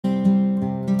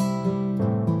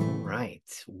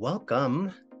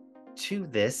welcome to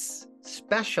this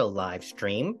special live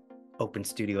stream open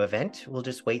studio event. We'll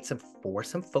just wait for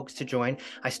some folks to join.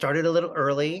 I started a little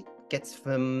early, get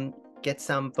some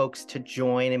folks to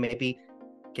join and maybe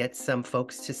get some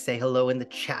folks to say hello in the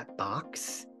chat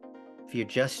box. If you're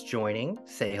just joining,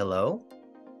 say hello.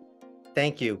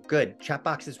 Thank you. Good. Chat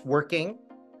box is working.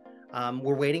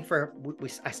 We're waiting for,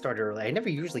 I started early. I never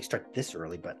usually start this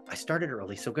early, but I started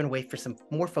early. So we're going to wait for some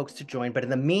more folks to join. But in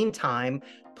the meantime,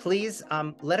 please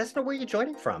let us know where you're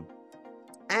joining from.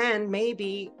 And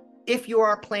maybe if you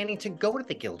are planning to go to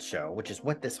the Guild show, which is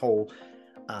what this whole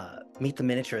Meet the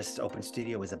Miniaturist open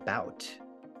studio is about.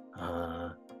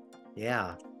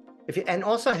 Yeah. And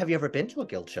also, have you ever been to a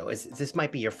Guild show? This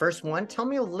might be your first one. Tell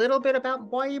me a little bit about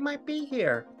why you might be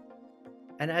here.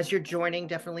 And as you're joining,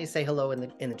 definitely say hello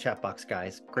in the chat box,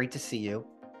 guys. Great to see you.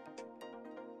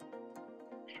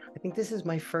 I think this is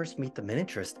my first Meet the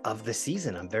Miniaturist of the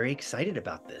season. I'm very excited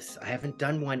about this. I haven't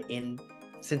done one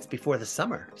since before the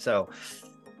summer. So,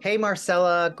 hey,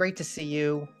 Marcella, great to see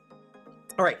you.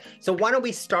 All right, so why don't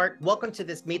we start? Welcome to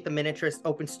this Meet the Miniaturist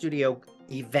Open Studio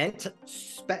event,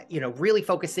 really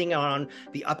focusing on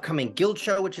the upcoming Guild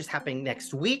show, which is happening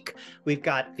next week. We've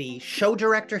got the show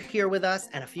director here with us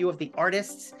and a few of the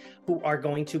artists who are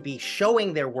going to be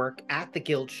showing their work at the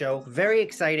Guild show. Very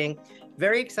exciting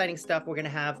stuff. We're going to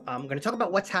have, I'm going to talk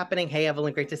about what's happening. Hey,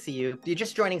 Evelyn, great to see you. If you're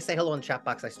just joining, say hello in the chat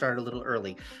box. I started a little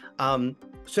early.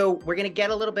 So we're going to get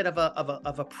a little bit of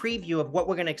a preview of what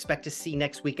we're going to expect to see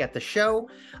next week at the show.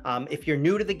 If you're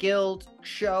new to the Guild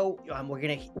show, we're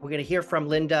going to hear from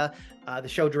Linda, the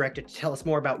show director, to tell us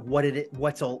more about what it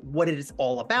is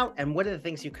all about and what are the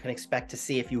things you can expect to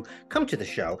see if you come to the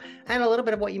show, and a little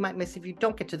bit of what you might miss if you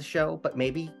don't get to the show, but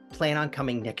maybe plan on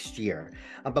coming next year.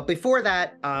 But before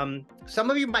that, some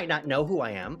of you might not know who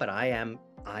I am, but I am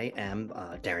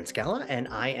Darren Scala, and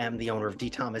I am the owner of D.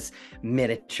 Thomas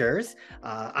Miniatures.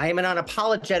 I am an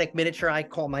unapologetic miniature, I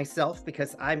call myself,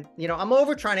 because I'm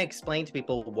over trying to explain to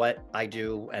people what I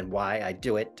do and why I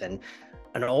do it and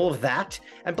all of that.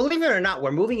 And believe it or not,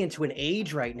 we're moving into an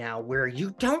age right now where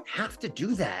you don't have to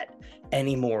do that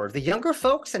anymore. The younger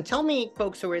folks, and tell me,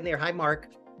 folks who are in there, hi, Mark,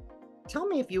 tell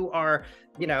me if you are,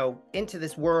 into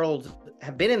this world,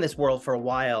 have been in this world for a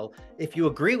while, if you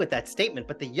agree with that statement.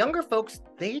 But the younger folks,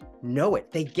 they know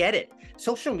it, they get it.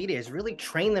 Social media has really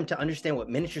trained them to understand what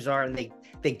miniatures are, and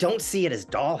they don't see it as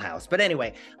dollhouse. But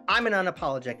anyway, I'm an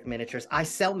unapologetic miniatures. I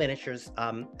sell miniatures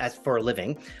as for a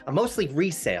living. I'm mostly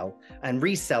resale and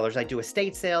resellers. I do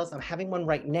estate sales. I'm having one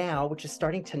right now, which is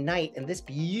starting tonight, and this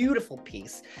beautiful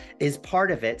piece is part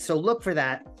of it. So look for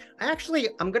that.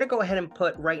 I'm going to go ahead and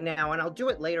put right now, and I'll do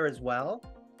it later as well.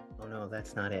 Oh no,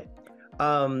 that's not it.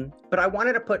 But I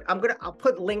wanted to put, I'll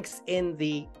put links in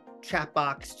the chat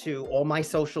box to all my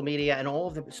social media and all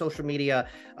of the social media,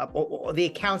 the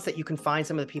accounts that you can find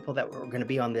some of the people that were going to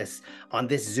be on this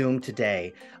Zoom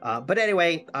today. But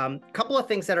anyway, a couple of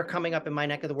things that are coming up in my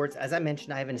neck of the woods. As I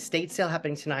mentioned, I have an estate sale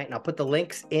happening tonight, and I'll put the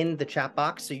links in the chat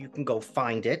box so you can go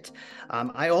find it.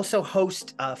 I also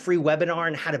host a free webinar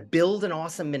on how to build an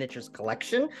awesome miniatures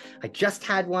collection. I just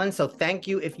had one, so thank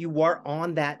you if you were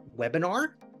on that webinar,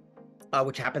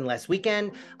 which happened last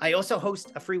weekend. I also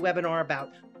host a free webinar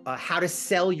about how to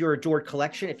sell your adored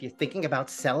collection. If you're thinking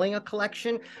about selling a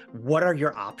collection, what are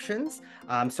your options?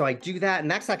 So I do that,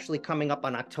 and that's actually coming up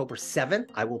on October 7th.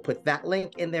 I will put that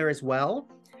link in there as well.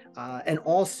 And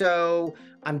also,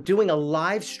 I'm doing a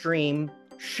live stream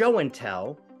show and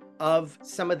tell of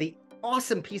some of the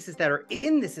awesome pieces that are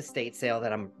in this estate sale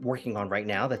that I'm working on right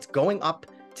now, that's going up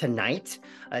tonight.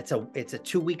 It's a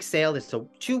 2-week sale. There's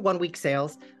two 1-week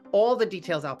sales. All the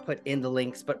details I'll put in the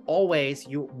links, but always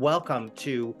you're welcome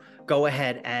to go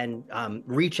ahead and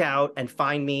reach out and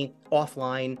find me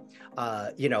offline.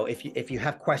 If you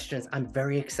have questions, I'm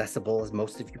very accessible, as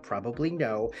most of you probably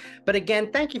know. But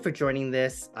again, thank you for joining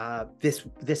this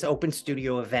open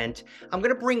studio event. I'm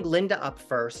going to bring Linda up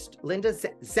first. Linda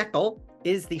Zechel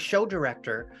is the show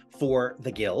director for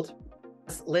the Guild.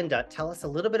 Linda, tell us a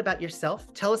little bit about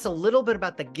yourself. Tell us a little bit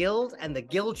about the Guild and the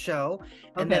Guild show.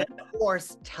 And then, of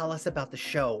course, tell us about the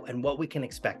show and what we can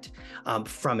expect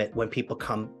from it when people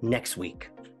come next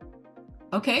week.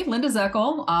 Okay, Linda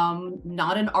Zechel,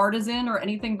 not an artisan or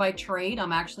anything by trade.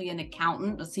 I'm actually an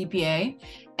accountant, a CPA,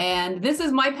 and this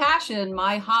is my passion,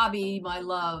 my hobby, my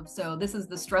love. So this is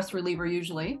the stress reliever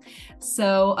usually.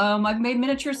 So I've made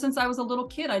miniatures since I was a little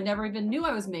kid. I never even knew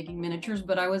I was making miniatures,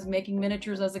 but I was making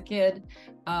miniatures as a kid,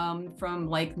 from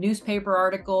like newspaper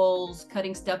articles,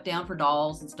 cutting stuff down for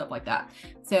dolls and stuff like that.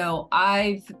 So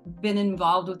I've been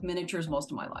involved with miniatures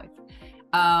most of my life.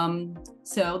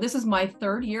 So this is my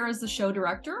third year as the show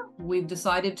director. We've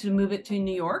decided to move it to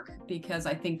New York because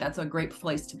I think that's a great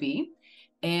place to be.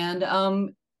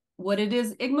 And what it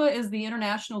is, IGMA is the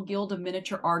International Guild of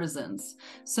Miniature Artisans.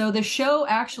 So the show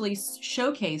actually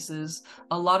showcases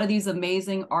a lot of these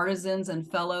amazing artisans and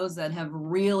fellows that have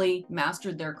really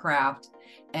mastered their craft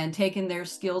and taken their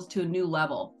skills to a new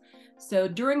level. So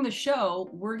during the show,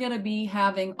 we're going to be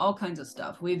having all kinds of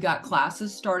stuff. We've got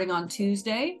classes starting on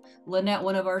Tuesday. Lynette,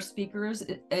 one of our speakers,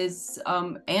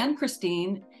 and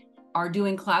Christine are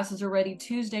doing classes already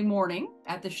Tuesday morning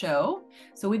at the show.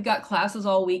 So we've got classes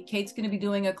all week. Kate's going to be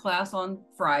doing a class on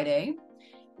Friday.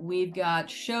 We've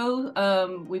got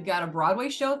we've got a Broadway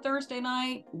show Thursday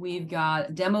night. We've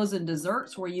got demos and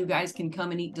desserts where you guys can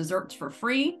come and eat desserts for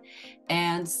free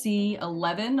and see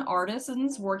 11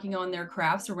 artisans working on their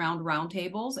crafts around round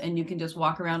tables. And you can just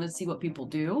walk around and see what people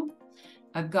do.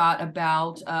 I've got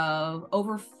about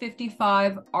over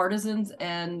 55 artisans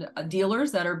and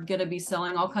dealers that are going to be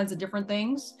selling all kinds of different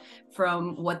things,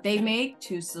 from what they make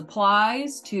to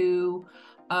supplies to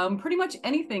pretty much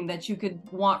anything that you could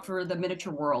want for the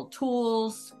miniature world.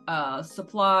 Tools,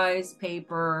 supplies,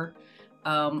 paper,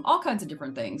 all kinds of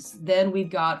different things. Then we've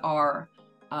got our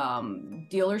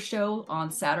dealer show on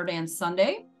Saturday and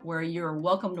Sunday, where you're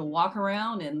welcome to walk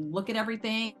around and look at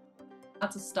everything,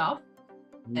 lots of stuff.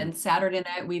 And Saturday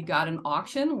night, we've got an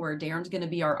auction where Darren's going to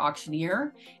be our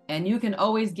auctioneer. And you can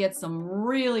always get some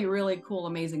really, really cool,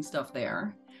 amazing stuff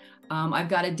there. I've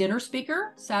got a dinner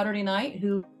speaker Saturday night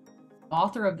who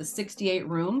author of the 68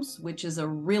 Rooms, which is a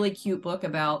really cute book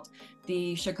about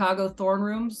the Chicago Thorn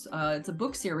Rooms. It's a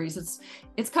book series.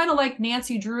 It's kind of like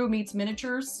Nancy Drew meets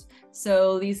miniatures.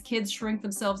 So these kids shrink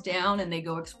themselves down and they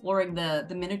go exploring the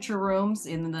miniature rooms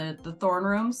in the Thorn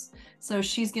Rooms. So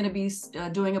she's going to be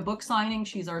doing a book signing.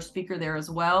 She's our speaker there as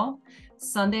well.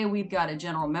 Sunday, we've got a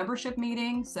general membership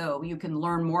meeting, so you can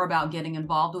learn more about getting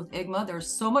involved with IGMA. There's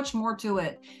so much more to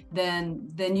it than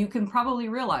you can probably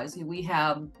realize. We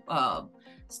have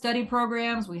study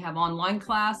programs, we have online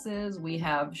classes, we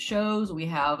have shows, we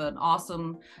have an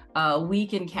awesome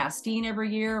week in Castine every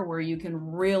year where you can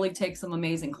really take some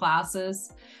amazing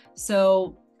classes.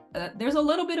 So there's a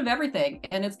little bit of everything,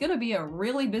 and it's going to be a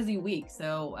really busy week.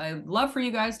 So I'd love for you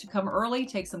guys to come early,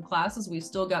 take some classes. We've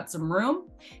still got some room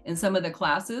in some of the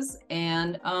classes,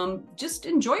 and just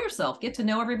enjoy yourself, get to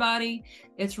know everybody.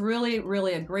 It's really,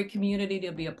 really a great community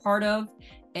to be a part of.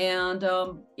 And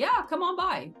yeah, come on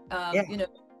by. You know.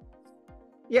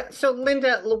 Yeah. So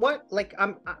Linda,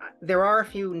 there are a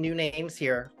few new names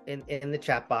here in the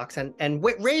chat box, and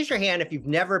raise your hand if you've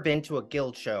never been to a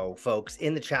guild show, folks,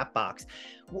 in the chat box.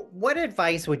 What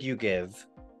advice would you give?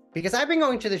 Because I've been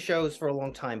going to the shows for a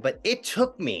long time, but it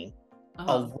took me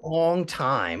a long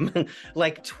time,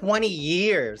 like 20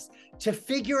 years, to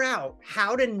figure out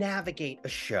how to navigate a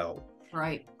show.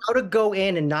 Right. How to go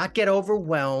in and not get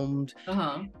overwhelmed,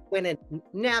 when and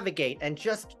navigate and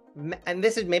just, and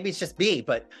this is, maybe it's just me,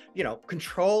 but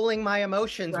controlling my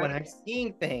emotions when I'm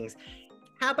seeing things.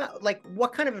 How about,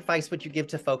 what kind of advice would you give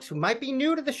to folks who might be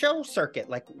new to the show circuit?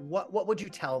 What would you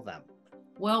tell them?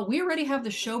 Well, we already have the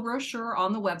show brochure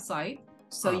on the website.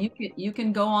 So you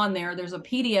can go on there. There's a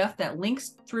PDF that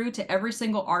links through to every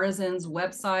single artisan's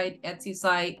website, Etsy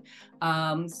site,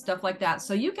 stuff like that.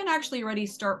 So you can actually already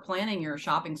start planning your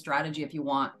shopping strategy if you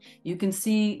want. You can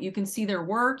see their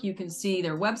work, you can see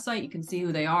their website, you can see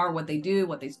who they are, what they do,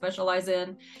 what they specialize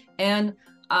in. And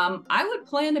I would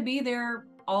plan to be there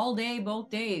all day, both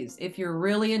days. If you're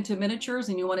really into miniatures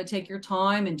and you want to take your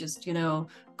time and just,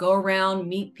 go around,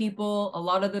 meet people. A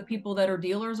lot of the people that are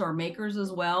dealers are makers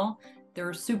as well.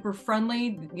 They're super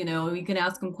friendly. You can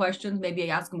ask them questions, maybe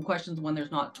ask them questions when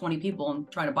there's not 20 people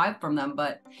and try to buy from them,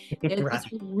 but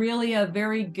it's really a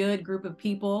very good group of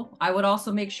people. I would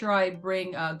also make sure I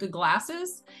bring good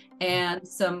glasses and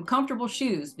some comfortable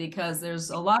shoes, because there's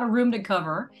a lot of room to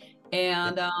cover,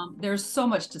 and there's so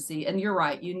much to see. And you're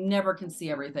right, you never can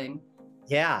see everything.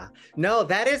 Yeah, no,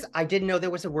 I didn't know there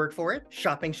was a word for it.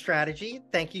 Shopping strategy.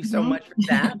 Thank you so much for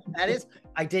that.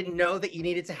 I didn't know that you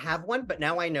needed to have one, but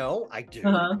now I know I do.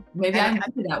 Maybe I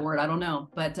invented that word. I don't know,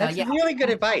 but that's really good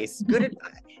advice. Good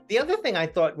advice. The other thing I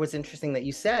thought was interesting that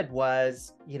you said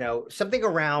was, something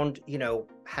around,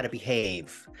 how to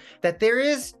behave, that there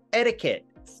is etiquette,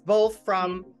 both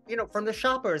from, from the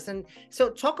shoppers. And so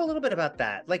talk a little bit about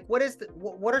that. What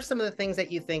are some of the things that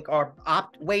you think are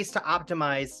ways to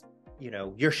optimize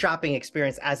your shopping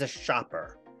experience as a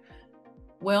shopper?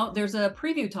 Well, there's a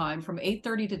preview time from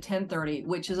 8:30 to 10:30,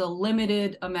 which is a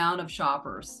limited amount of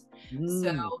shoppers.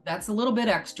 So that's a little bit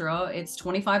extra. It's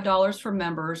 $25 for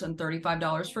members and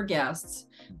 $35 for guests,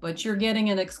 but you're getting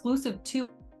an exclusive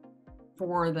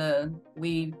before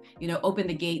we open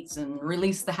the gates and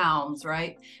release the hounds,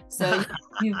 right? So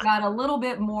you've got a little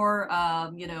bit more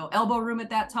elbow room at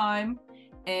that time.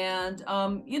 And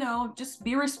just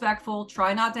be respectful.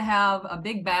 Try not to have a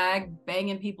big bag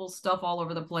banging people's stuff all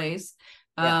over the place.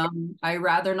 Yeah. I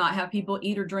rather not have people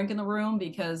eat or drink in the room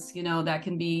because that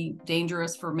can be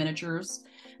dangerous for miniatures.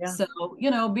 Yeah. So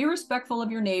be respectful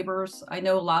of your neighbors. I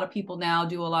know a lot of people now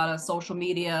do a lot of social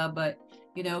media, but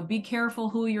be careful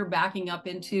who you're backing up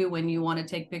into when you want to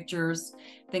take pictures,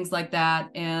 things like that.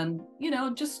 And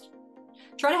just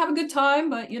try to have a good time,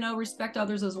 but respect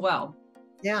others as well.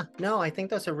 Yeah, no, I think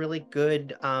those are really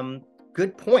good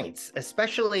good points,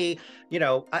 especially,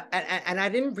 and I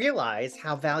didn't realize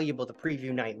how valuable the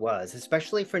preview night was,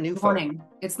 especially for new folks.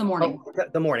 It's the morning. Oh,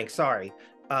 the morning, sorry.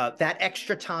 That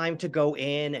extra time to go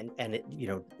in and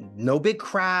no big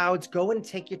crowds, go and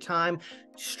take your time,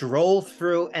 stroll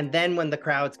through, and then when the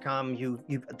crowds come,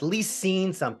 you've at least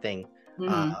seen something.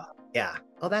 Yeah.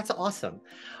 Oh, that's awesome.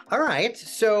 All right.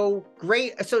 So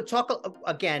great. So talk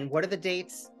again, what are the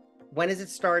dates? When is it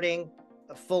starting?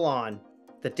 Full on.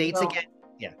 The dates again?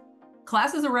 Yeah.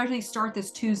 Classes originally start this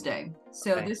Tuesday.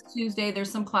 So this Tuesday, there's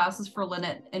some classes for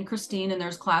Lynette and Christine, and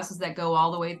there's classes that go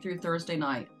all the way through Thursday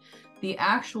night. The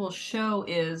actual show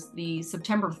is the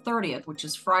September 30th, which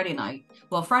is Friday night.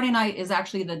 Well, Friday night is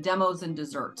actually the demos and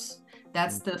desserts.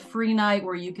 That's the free night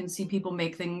where you can see people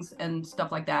make things and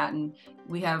stuff like that. And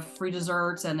we have free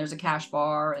desserts and there's a cash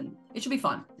bar and it should be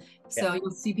fun. So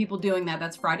you'll see people doing that.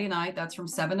 That's Friday night. That's from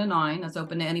 7 to 9. That's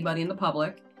open to anybody in the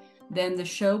public. Then the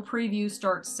show preview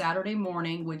starts Saturday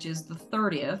morning, which is the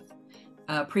 30th.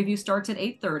 Preview starts at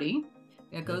 8:30.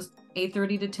 It goes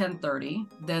 8:30 to 10:30.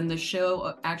 Then the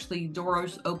show actually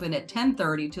doors open at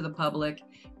 10:30 to the public.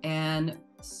 And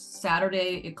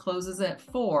Saturday it closes at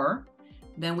 4.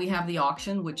 Then we have the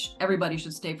auction, which everybody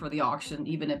should stay for the auction,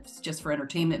 even if it's just for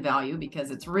entertainment value, because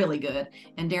it's really good.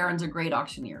 And Darren's a great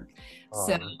auctioneer.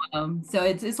 So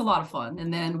it's a lot of fun.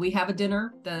 And then we have a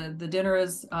dinner. The dinner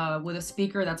is with a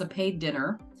speaker. That's a paid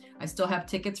dinner. I still have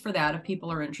tickets for that if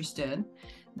people are interested.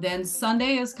 Then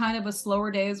Sunday is kind of a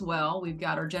slower day as well. We've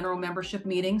got our general membership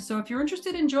meeting. So if you're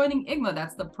interested in joining IGMA,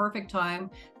 that's the perfect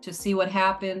time to see what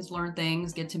happens, learn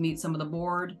things, get to meet some of the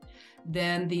board.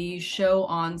 Then the show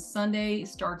on Sunday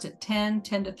starts at 10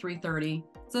 to 3:30.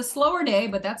 It's a slower day,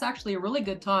 but that's actually a really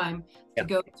good time to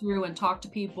go through and talk to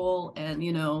people and,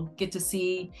 get to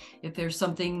see if there's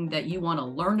something that you want to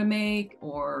learn to make,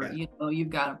 or,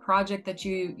 you've got a project that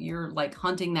you're like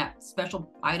hunting that special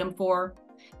item for.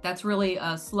 That's really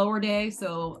a slower day.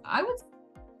 So I would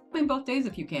in both days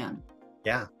if you can.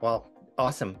 Yeah, well,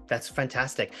 awesome. That's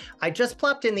fantastic. I just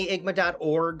plopped in the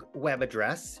igma.org web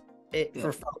address.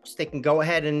 For folks, they can go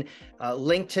ahead and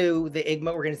link to the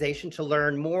IGMA organization to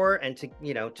learn more and to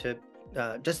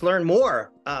just learn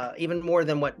more, even more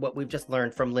than what we've just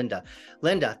learned from Linda.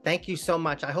 Linda, thank you so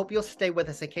much. I hope you'll stay with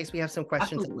us in case we have some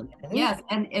questions. Absolutely. Yes,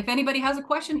 and if anybody has a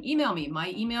question, email me. My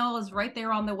email is right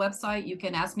there on the website. You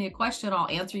can ask me a question. I'll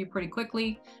answer you pretty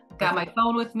quickly. I've got my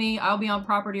phone with me. I'll be on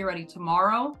property already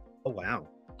tomorrow. Oh, wow.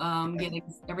 Getting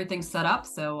everything set up.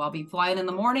 So I'll be flying in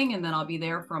the morning and then I'll be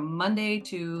there from Monday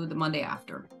to the Monday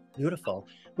after. Beautiful.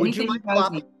 Would you mind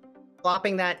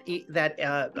flopping that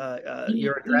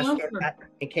your address here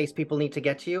in case people need to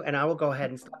get to you? And I will go ahead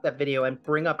and stop that video and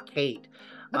bring up Kate,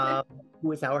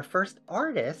 who is our first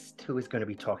artist who is going to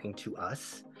be talking to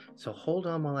us. So hold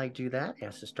on while I do that.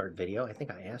 Ask to start video. I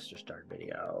think I asked her to start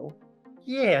video.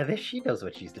 Yeah, she knows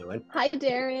what she's doing. Hi,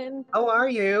 Darren. How are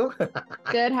you?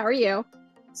 Good. How are you?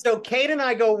 So Kate and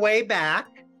I go way back.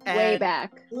 Way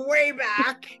back.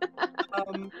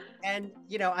 And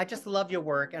I just love your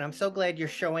work, and I'm so glad you're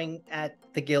showing at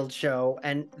the Guild show.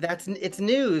 And it's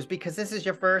news because this is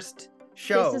your first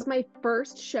show. This is my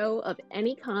first show of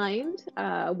any kind.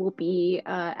 Will be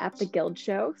at the Guild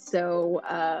show, so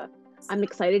I'm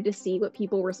excited to see what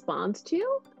people respond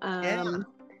to. I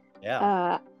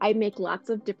make lots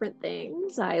of different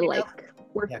things. I like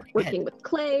working with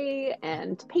clay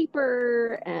and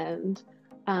paper and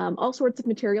all sorts of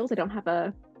materials. I don't have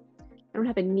a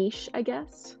niche, I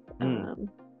guess.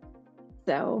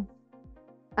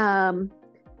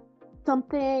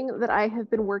 Something that I have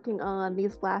been working on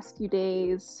these last few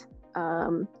days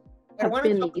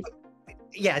definitely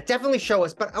show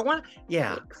us, but I want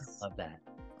I love that.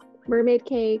 Mermaid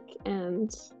cake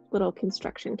and little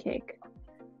construction cake.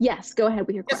 Yes, go ahead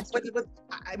with your question.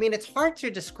 I mean, it's hard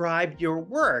to describe your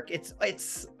work.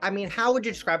 How would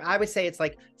you describe it? I would say it's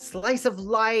like slice of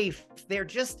life. They're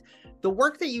just, the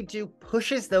work that you do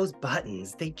pushes those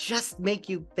buttons. They just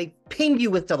they ping you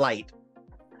with delight.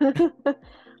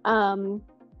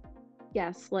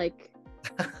 Yes, like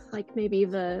like maybe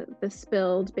the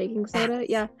spilled baking soda.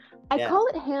 Yeah. I call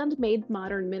it handmade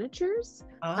modern miniatures.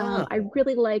 I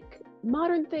really like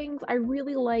modern things. I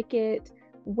really like it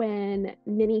when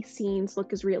mini scenes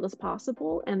look as real as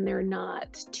possible and they're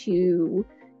not too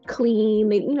clean.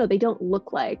 They don't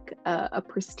look like a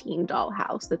pristine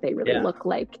dollhouse, that they really look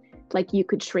like you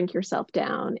could shrink yourself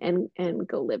down and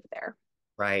go live there.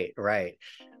 Right.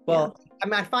 Well, I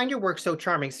mean, I find your work so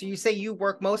charming. So you say you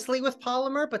work mostly with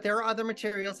polymer, but there are other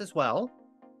materials as well.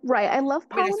 Right. I love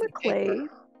polymer clay.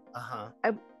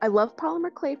 Uh-huh. I love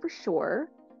polymer clay for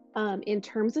sure. In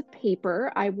terms of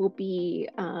paper, I will be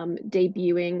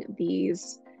debuting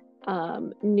these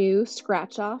new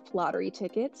scratch-off lottery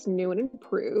tickets, new and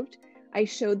improved. I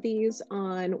showed these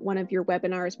on one of your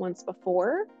webinars once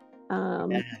before,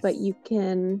 but you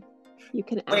can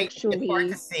actually. It's hard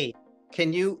to see.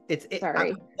 Can you?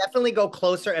 Sorry. Definitely go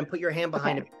closer and put your hand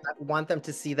behind it. I want them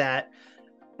to see that.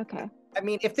 Okay. I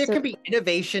mean, if there can be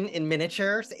innovation in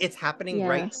miniatures, it's happening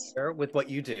right here with what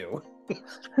you do.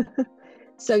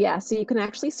 So you can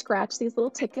actually scratch these little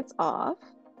tickets off,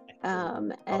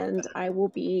 and I will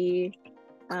be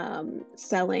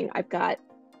selling. I've got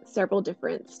several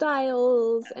different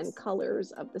styles and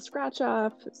colors of the scratch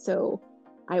off, so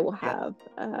I will have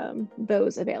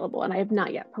those available, and I have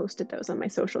not yet posted those on my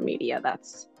social media.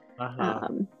 That's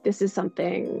this is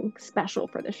something special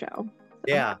for the show.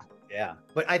 So. Yeah.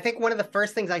 But I think one of the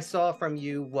first things I saw from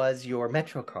you was your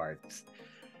Metro cards.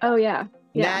 Oh yeah.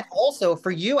 That also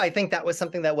for you, I think that was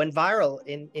something that went viral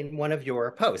in one of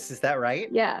your posts. Is that right?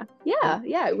 Yeah.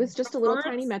 It was just a little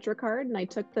tiny Metro card, and I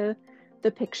took the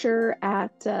picture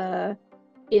at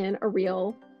in a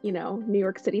real, New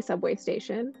York City subway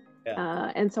station.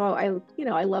 And so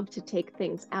I love to take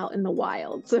things out in the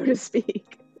wild, so to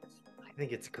speak. I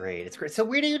think it's great. It's great. So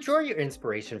where do you draw your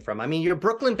inspiration from? I mean, you're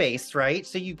Brooklyn based, right?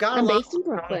 So you got I'm based in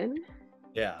Brooklyn.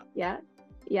 Yeah. I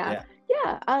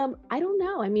don't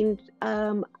know. I mean,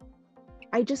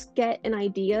 I just get an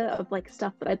idea of like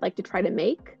stuff that I'd like to try to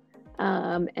make.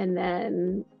 And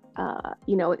then,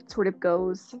 it sort of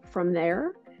goes from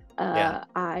there.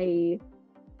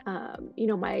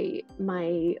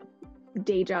 My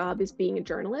day job is being a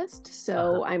journalist.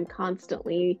 So I'm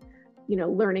constantly,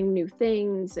 learning new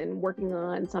things and working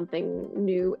on something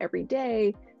new every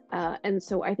day. And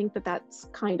so I think that that's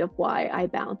kind of why I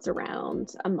bounce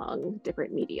around among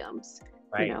different mediums,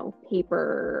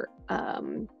 paper,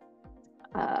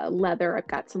 leather. I've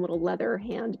got some little leather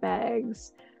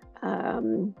handbags, a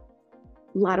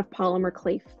lot of polymer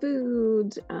clay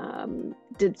food,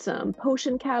 did some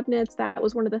potion cabinets. That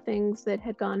was one of the things that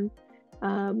had gotten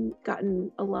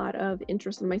a lot of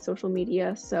interest in my social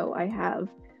media. So I have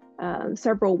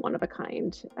several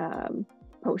one-of-a-kind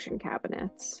potion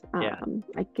cabinets.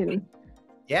 I can.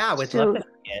 Yeah, with love to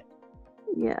see it.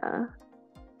 Yeah.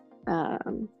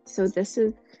 So this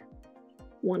is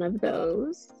one of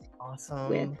those. Awesome.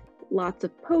 With lots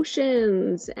of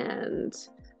potions and,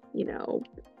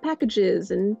 packages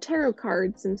and tarot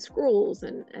cards and scrolls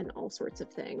and all sorts of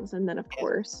things. And then, of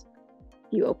course,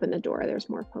 you open the door, there's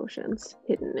more potions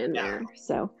hidden in there.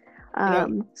 So a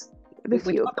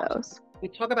few of those. We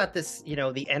talk about this,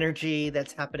 the energy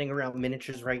that's happening around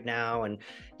miniatures right now, and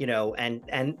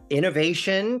and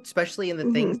innovation, especially in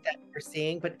the things that we're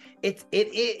seeing. But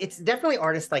it's definitely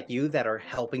artists like you that are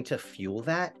helping to fuel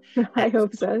that. I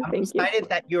hope so. I'm excited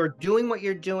that you're doing what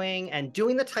you're doing and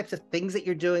doing the types of things that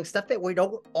you're doing, stuff that we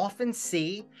don't often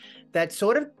see, that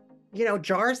sort of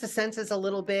jars the senses a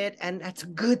little bit, and that's a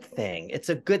good thing. It's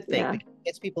a good thing because it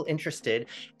gets people interested,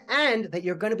 and that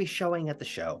you're going to be showing at the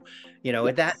show.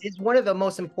 That is one of the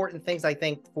most important things I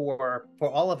think for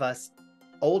all of us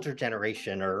older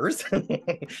generationers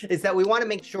is that we want to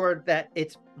make sure that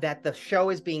the show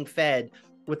is being fed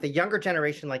with the younger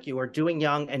generation like you are doing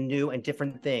young and new and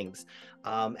different things,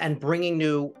 and bringing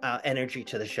new energy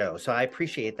to the show. So I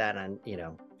appreciate that, and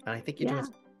and I think you're doing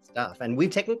stuff. And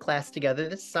we've taken class together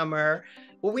this summer.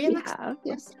 Well,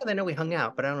 I know we hung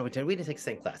out, but I don't know what we didn't take the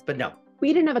same class. But no,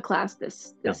 we didn't have a class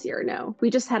this year. No, we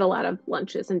just had a lot of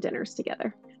lunches and dinners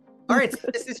together. All right, so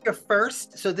this is your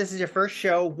first. So this is your first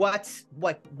show. What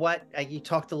you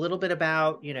talked a little bit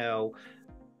about,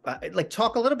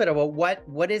 talk a little bit about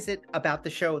what is it about the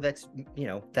show that's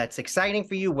that's exciting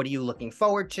for you? What are you looking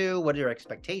forward to? What are your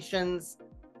expectations?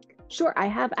 Sure, I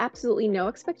have absolutely no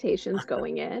expectations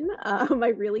going in. I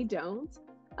really don't.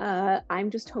 I'm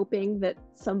just hoping that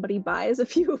somebody buys a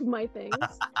few of my things.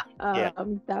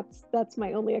 That's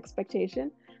my only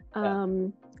expectation.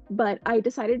 But I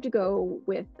decided to go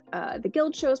with the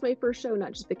Guild show as my first show,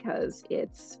 not just because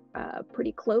it's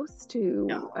pretty close to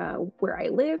where I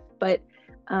live, but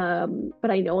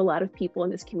But I know a lot of people in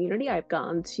this community. I've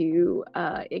gone to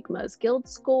IGMA's Guild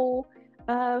School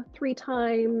 3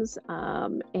 times,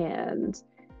 and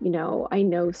I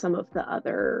know some of the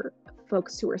other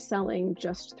folks who are selling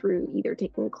just through either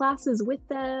taking classes with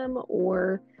them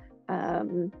or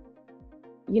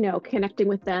connecting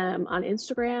with them on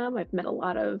Instagram. I've met a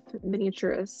lot of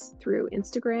miniaturists through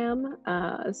Instagram,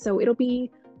 so it'll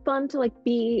be fun to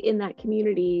be in that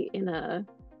community in a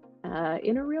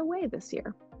real way this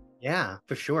year. Yeah,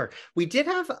 for sure. We did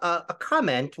have a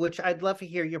comment, which I'd love to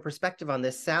hear your perspective on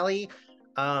this. Sally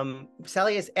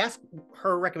has asked,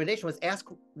 her recommendation was ask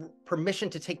permission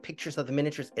to take pictures of the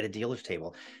miniatures at a dealer's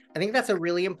table. I think that's a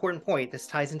really important point. This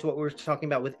ties into what we were talking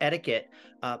about with etiquette,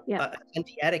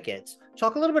 anti-etiquette.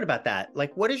 Talk a little bit about that.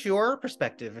 What is your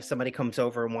perspective if somebody comes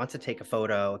over and wants to take a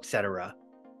photo, etc.?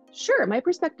 Sure. My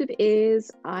perspective is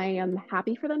I am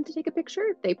happy for them to take a picture.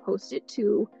 If they post it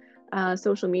to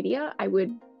social media, I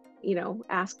would,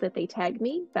 ask that they tag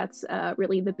me. That's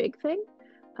really the big thing.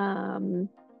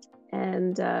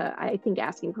 And I think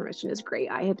asking permission is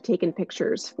great. I have taken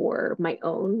pictures for my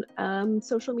own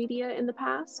social media in the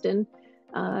past and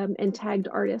tagged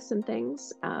artists and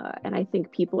things. And I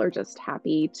think people are just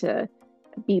happy to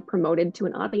be promoted to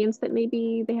an audience that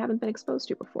maybe they haven't been exposed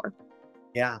to before.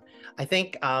 Yeah, I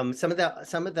think some of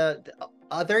the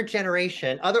older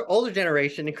generation,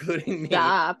 including me,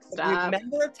 Stop.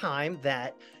 remember a time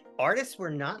that artists were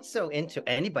not so into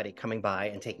anybody coming by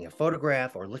and taking a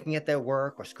photograph or looking at their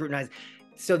work or scrutinizing.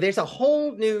 So there's a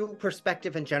whole new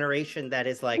perspective and generation that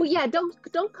is well, yeah, don't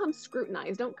come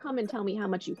scrutinize. Don't come and tell me how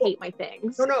much you hate my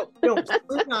things. No.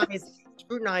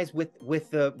 Scrutinize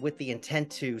with the intent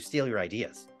to steal your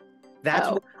ideas.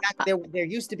 That's there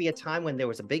used to be a time when there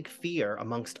was a big fear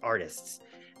amongst artists,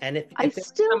 and if I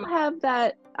still have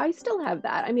that.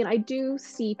 I mean, I do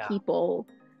see people.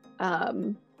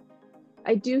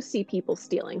 I do see people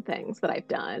stealing things that I've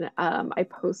done. I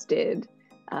posted.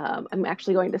 I'm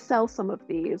actually going to sell some of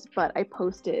these, but I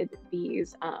posted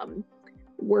these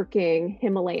working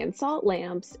Himalayan salt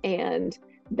lamps, and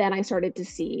then I started to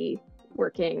see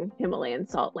working Himalayan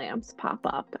salt lamps pop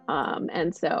up.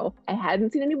 And so I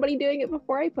hadn't seen anybody doing it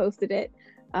before I posted it.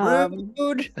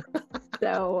 Rude.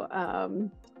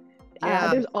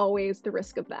 There's always the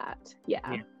risk of that.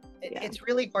 Yeah. It's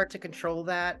really hard to control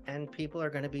that, and people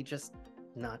are going to be just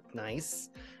not nice.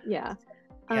 Yeah.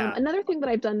 Another thing that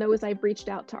I've done though is I've reached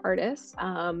out to artists.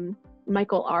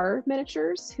 Michael R.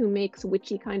 Miniatures, who makes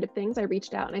witchy kind of things. I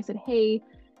reached out and I said, hey,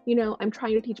 I'm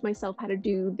trying to teach myself how to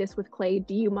do this with clay.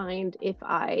 Do you mind if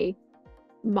I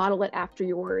model it after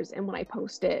yours, and when I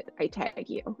post it, I tag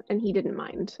you? And he didn't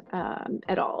mind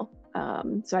at all.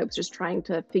 So I was just trying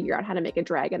to figure out how to make a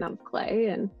dragon out of clay,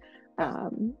 and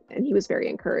he was very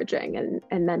encouraging.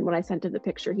 And then when I sent him the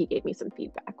picture, he gave me some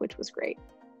feedback, which was great.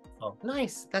 Oh,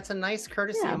 nice. That's a nice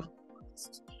courtesy. Yeah.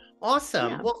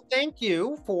 Awesome. Yeah. Well, thank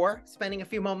you for spending a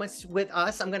few moments with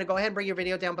us. I'm going to go ahead and bring your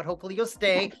video down, but hopefully you'll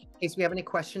stay in case we have any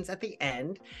questions at the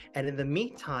end. And in the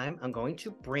meantime, I'm going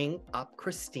to bring up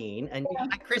Christine. And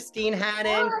hi, Christine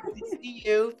Hadden. Good to see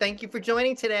you. Thank you for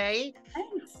joining today.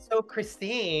 Thanks. So,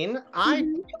 Christine, I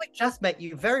really just met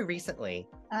you very recently.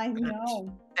 I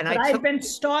know. And I've been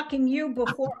stalking you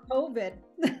before COVID.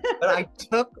 But I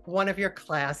took one of your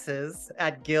classes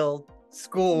at Guild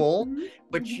School,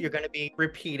 which you're going to be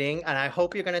repeating, and I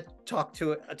hope you're going to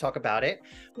talk about it.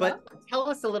 But tell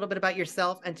us a little bit about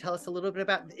yourself, and tell us a little bit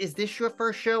about, is this your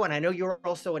first show? And I know you're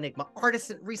also an IGMA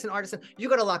artisan, recent artisan. You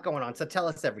got a lot going on, so tell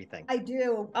us everything. I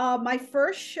do. My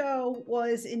first show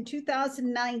was in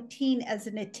 2019 as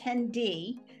an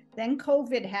attendee. Then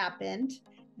COVID happened.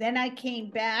 Then I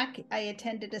came back. I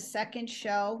attended a second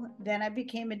show. Then I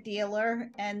became a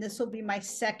dealer, and this will be my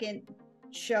second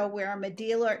show where I'm a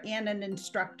dealer and an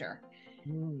instructor.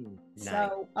 Nice.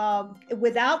 So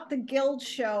without the guild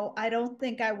show, I don't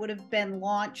think I would have been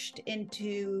launched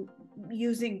into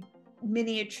using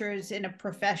miniatures in a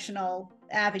professional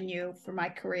avenue for my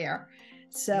career.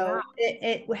 So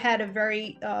it had a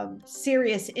very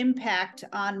serious impact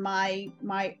on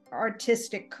my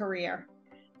artistic career.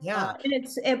 Yeah.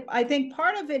 And I think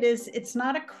part of it is it's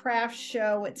not a craft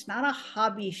show. It's not a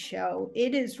hobby show.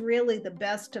 It is really the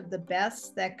best of the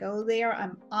best that go there.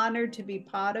 I'm honored to be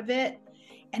part of it.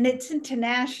 And it's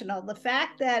international. The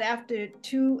fact that after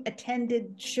 2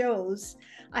 attended shows,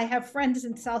 I have friends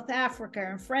in South Africa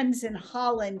and friends in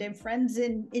Holland and friends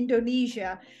in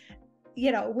Indonesia.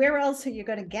 Where else are you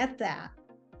going to get that?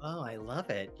 Oh, I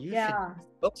love it. You should be a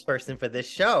spokesperson for this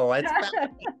show.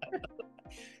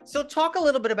 So talk a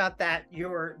little bit about that,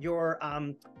 your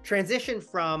transition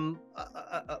from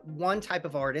one type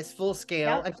of artist, full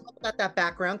scale, Yep. and talk about that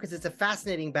background, because it's a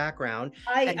fascinating background.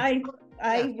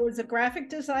 I was a graphic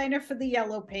designer for the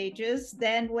Yellow Pages.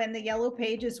 Then when the Yellow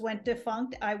Pages went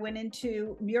defunct, I went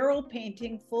into mural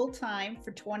painting full time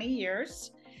for 20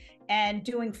 years and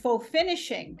doing faux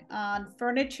finishing on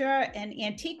furniture and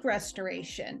antique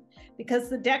restoration, because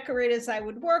the decorators I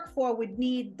would work for would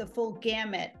need the full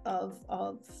gamut of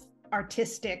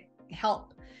artistic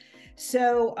help.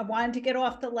 So I wanted to get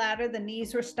off the ladder. The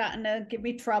knees were starting to give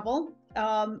me trouble.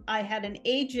 I had an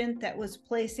agent that was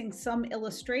placing some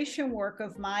illustration work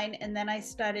of mine, and then I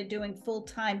started doing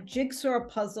full-time jigsaw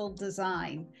puzzle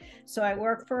design. So I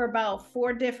work for about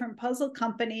 4 different puzzle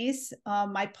companies.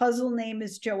 My puzzle name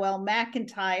is Joelle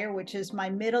McIntyre, which is my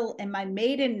middle and my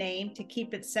maiden name to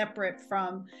keep it separate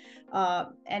from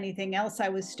anything else I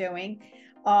was doing.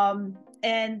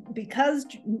 And because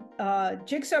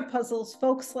jigsaw puzzles,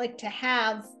 folks like to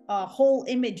have a whole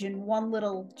image in one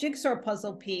little jigsaw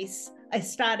puzzle piece, I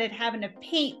started having to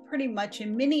paint pretty much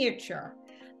in miniature.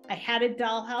 I had a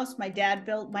dollhouse. My dad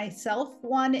built myself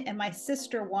one and my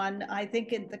sister one, I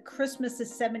think in the Christmas of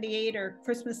 78 or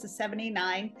Christmas of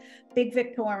 79, big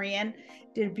Victorian,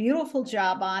 did a beautiful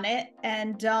job on it.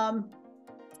 And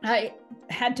I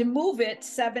had to move it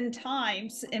 7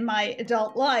 times in my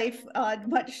adult life,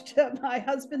 much to my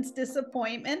husband's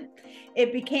disappointment.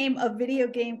 It became a video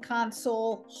game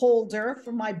console holder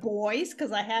for my boys,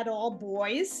 because I had all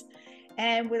boys.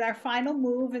 And with our final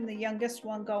move and the youngest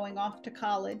one going off to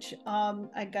college,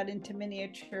 I got into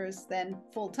miniatures then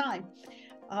full time.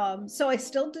 So I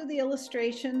still do the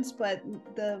illustrations, but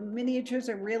the miniatures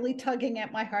are really tugging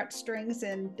at my heartstrings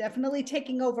and definitely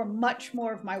taking over much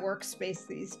more of my workspace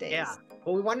these days. Yeah.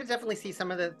 Well, we want to definitely see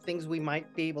some of the things we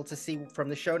might be able to see from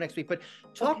the show next week, but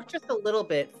talk just a little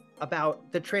bit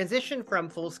about the transition from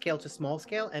full scale to small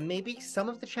scale and maybe some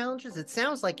of the challenges. It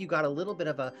sounds like you got a little bit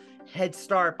of a head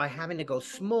start by having to go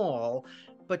small,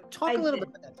 but talk a little bit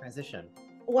about that transition.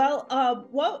 Well,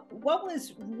 what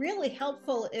was really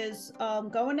helpful is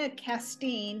going to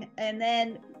Castine and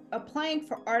then applying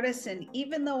for Artisan.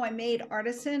 Even though I made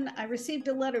Artisan, I received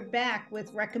a letter back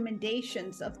with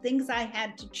recommendations of things I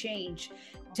had to change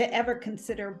to ever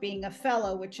consider being a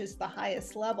fellow, which is the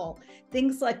highest level.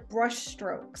 Things like brush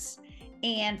strokes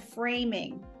and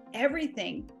framing.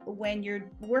 Everything when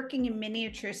you're working in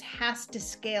miniatures has to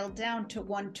scale down to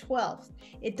 1/12.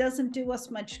 It doesn't do us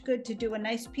much good to do a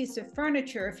nice piece of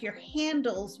furniture if your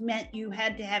handles meant you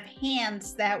had to have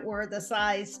hands that were the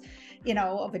size,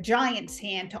 of a giant's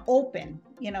hand to open,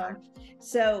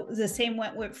 So the same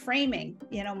went with framing.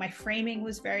 My framing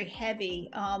was very heavy,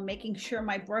 making sure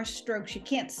my brush strokes, you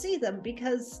can't see them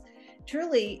because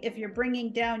truly, if you're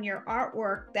bringing down your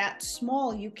artwork that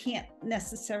small, you can't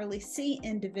necessarily see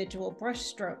individual brush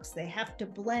strokes. They have to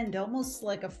blend almost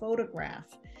like a photograph.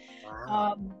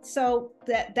 Wow. So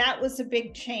that was a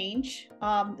big change,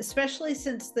 especially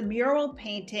since the mural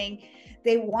painting,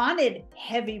 they wanted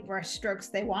heavy brush strokes.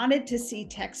 They wanted to see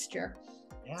texture.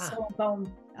 Yeah. So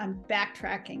I'm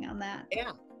backtracking on that.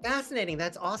 Yeah. Fascinating.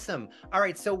 That's awesome. All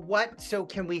right. So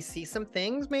can we see some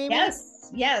things maybe?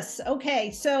 Yes.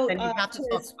 Okay. So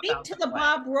to speak to the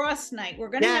Bob Ross night, we're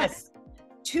going to have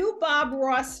 2 Bob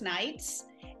Ross nights.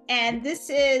 And this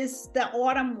is the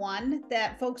autumn one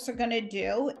that folks are going to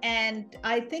do. And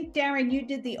I think, Darren, you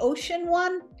did the ocean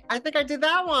one. I think I did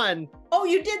that one. Oh,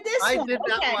 you did this one? I did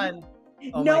that one.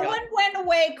 Oh, no one went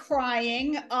away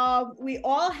crying. We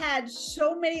all had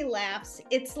so many laughs.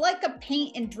 It's like a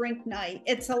paint and drink night.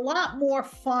 It's a lot more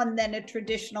fun than a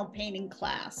traditional painting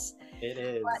class. It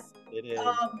is. It is.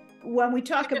 When we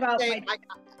talk about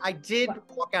I did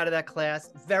walk out of that class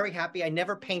very happy. I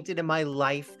never painted in my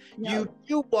life. No.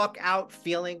 You walk out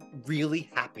feeling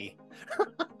really happy.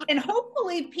 And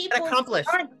hopefully people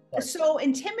aren't so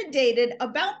intimidated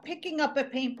about picking up a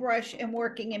paintbrush and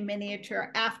working in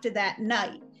miniature after that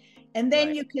night. And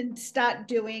then you can start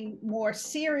doing more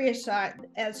serious art.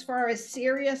 As far as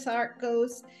serious art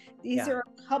goes, these are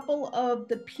a couple of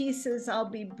the pieces I'll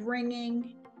be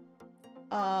bringing.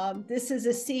 This is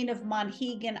a scene of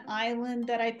Monhegan Island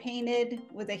that I painted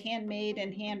with a handmade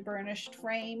and hand burnished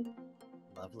frame.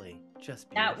 Lovely. Just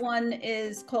beautiful. That one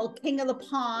is called King of the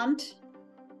Pond.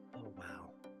 Oh, wow.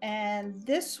 And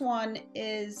this one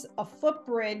is a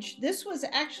footbridge. This was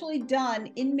actually done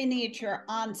in miniature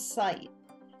on site.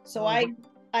 So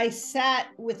I sat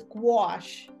with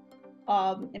gouache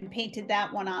and painted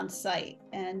that one on site.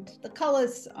 And the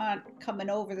colors aren't coming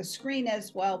over the screen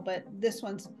as well, but this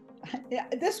one's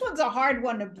this one's a hard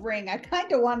one to bring. I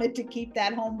kind of wanted to keep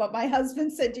that home, but my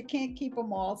husband said you can't keep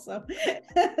them all. So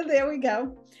there we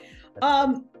go.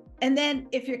 And then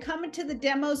if you're coming to the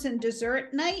demos and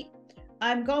dessert night,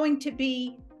 I'm going to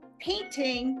be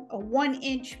painting a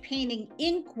 1-inch painting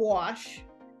ink wash,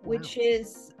 which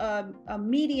is a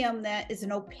medium that is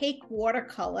an opaque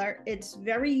watercolor. It's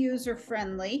very user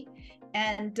friendly,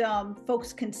 and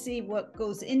folks can see what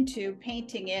goes into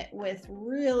painting it with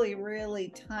really, really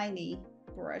tiny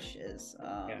brushes.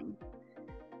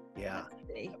 Yeah.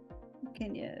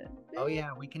 Can you? Oh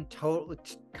yeah, we can totally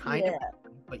kind of,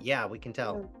 but yeah, we can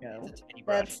tell. It's a tiny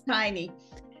brush. That's tiny.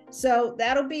 So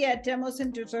that'll be at demos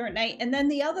and dessert night. And then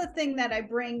the other thing that I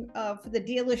bring for the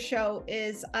dealer show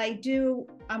is I'm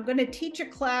going to teach a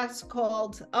class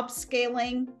called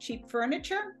Upscaling Cheap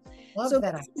Furniture. This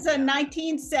is a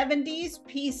 1970s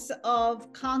piece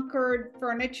of Concord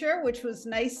furniture, which was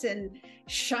nice and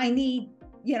shiny,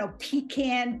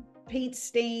 pecan paint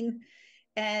stain.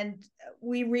 And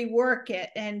we rework it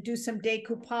and do some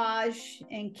decoupage,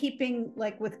 and keeping,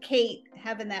 like with Kate,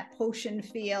 having that potion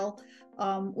feel,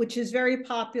 which is very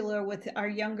popular with our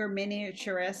younger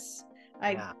miniaturists.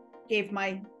 I gave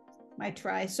my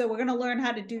try. So we're going to learn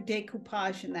how to do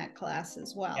decoupage in that class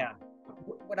as well. Yeah.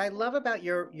 What I love about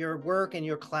your work and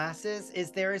your classes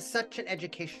is there is such an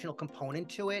educational component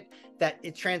to it that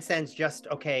it transcends just,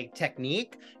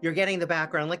 technique. You're getting the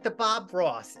background, like the Bob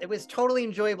Ross. It was totally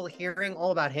enjoyable hearing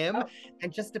all about him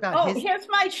and just about his... here's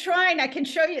my shrine. I can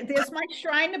show you. There's my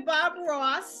shrine to Bob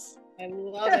Ross. I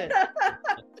love it.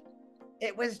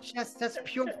 It was just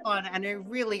pure fun, and I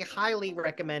really highly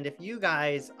recommend if you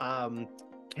guys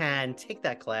can take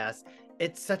that class.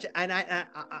 It's such, and I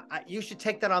you should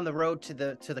take that on the road to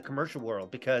the commercial world,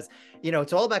 because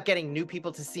it's all about getting new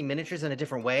people to see miniatures in a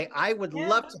different way. I would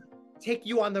love to take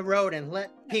you on the road and let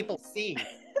people see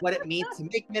what it means to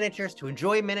make miniatures, to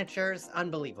enjoy miniatures.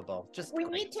 Unbelievable. We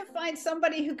need to find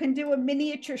somebody who can do a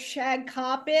miniature shag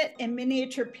carpet and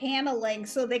miniature paneling,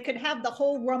 so they could have the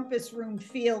whole rumpus room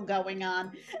feel going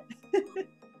on.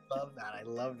 Love that. I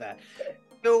love that.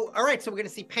 So, all right. So we're going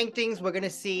to see paintings. We're going to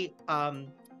see,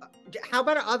 how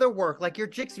about other work, like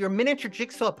your miniature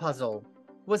jigsaw puzzle?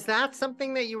 Was that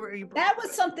something that That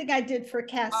was something I did for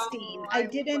Castine. I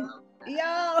didn't.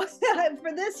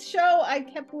 For this show, I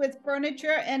kept with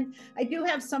furniture, and I do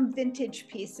have some vintage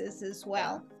pieces as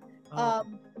well.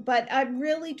 But I'm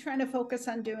really trying to focus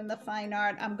on doing the fine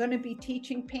art. I'm going to be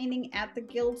teaching painting at the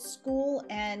Guild School,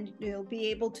 and you'll be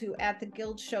able to, at the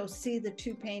Guild show, see the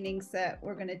 2 paintings that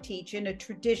we're going to teach in a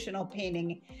traditional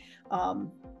painting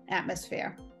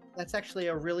atmosphere. That's actually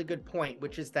a really good point,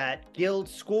 which is that Guild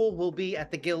School will be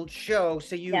at the Guild show.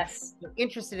 So you're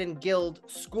interested in Guild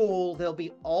School, there'll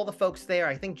be all the folks there.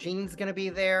 I think Jean's going to be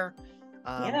there.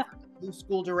 New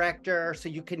school director. So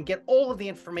you can get all of the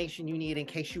information you need in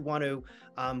case you want to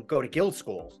go to Guild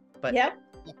School. But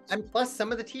and plus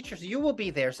some of the teachers, you will be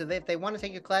there. So if they want to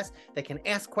take your class, they can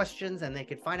ask questions and they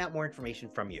can find out more information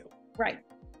from you. Right.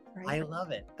 I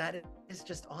love it. That is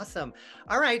just awesome.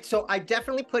 All right. So I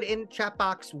definitely put in chat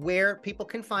box where people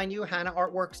can find you,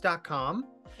 hannaartworks.com.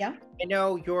 Yeah. I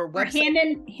know your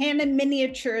website. Hannah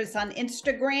Miniatures on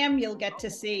Instagram. You'll get to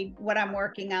see what I'm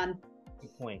working on.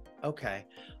 Good point. Okay.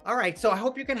 All right. So I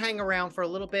hope you can hang around for a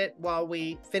little bit while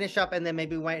we finish up, and then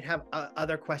maybe we might have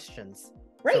other questions.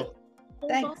 Great. So,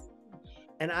 thanks.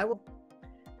 And I will.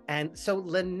 And so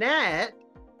Lynette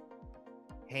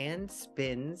hand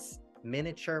spins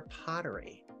miniature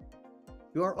pottery.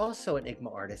 You are also an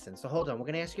Enigma artisan. So hold on, we're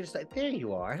going to ask you to start. There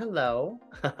you are. Hello.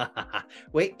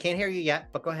 Wait, can't hear you yet,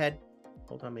 but go ahead.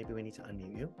 Hold on, maybe we need to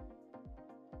unmute you.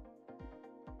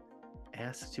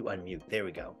 Ask to unmute. There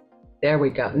we go. There we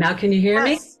go. Now can you hear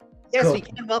me? Yes, we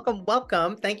can.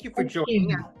 Welcome. Thank you for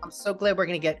joining. I'm so glad we're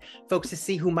going to get folks to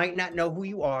see who might not know who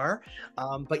you are,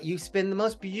 but you spin the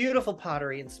most beautiful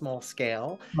pottery in small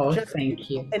scale. Oh, thank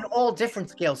you. And all different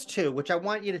scales too, which I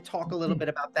want you to talk a little bit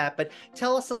about that. But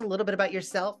tell us a little bit about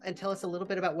yourself, and tell us a little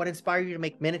bit about what inspired you to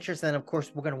make miniatures. And then, of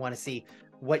course, we're going to want to see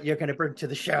what you're going to bring to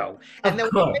the show. And then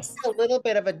we'll make a little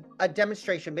bit of a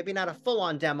demonstration, maybe not a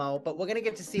full-on demo, but we're going to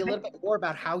get to see a little bit more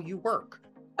about how you work.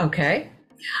 Okay.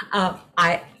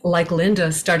 I, like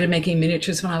Linda, started making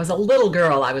miniatures when I was a little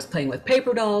girl. I was playing with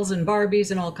paper dolls and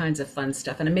Barbies and all kinds of fun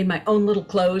stuff. And I made my own little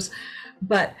clothes,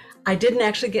 but I didn't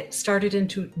actually get started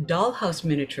into dollhouse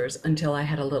miniatures until I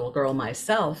had a little girl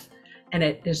myself. And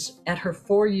it is at her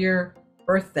 4-year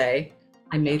birthday,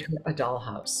 I made her a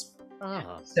dollhouse.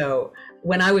 So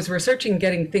when I was researching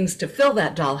getting things to fill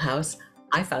that dollhouse,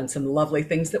 I found some lovely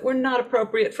things that were not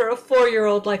appropriate for a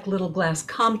 4-year-old, like little glass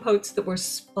compotes that were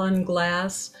spun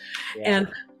glass. And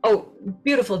Oh,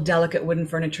 beautiful, delicate wooden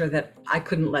furniture that I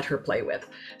couldn't let her play with.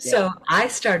 So I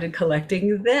started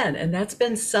collecting then, and that's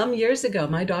been some years ago.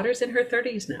 My daughter's in her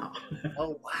 30s now.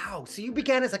 Oh, wow. So you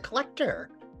began as a collector.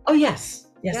 Oh, yes.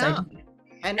 Yes, I did.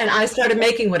 And I started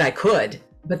making what I could,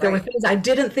 but there were things I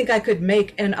didn't think I could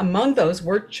make. And among those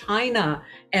were china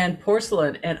and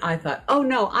porcelain. And I thought, oh,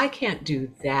 no, I can't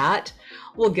do that.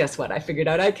 Well, guess what? I figured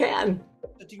out I can.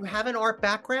 Do you have an art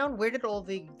background? Where did all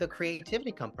the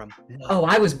creativity come from? Oh,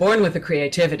 I was born with the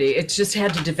creativity. It just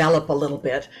had to develop a little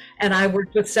bit. And I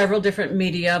worked with several different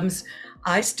mediums.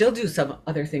 I still do some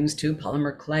other things too,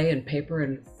 polymer clay and paper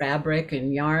and fabric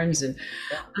and yarns. And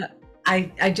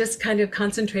I just kind of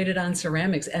concentrated on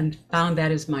ceramics and found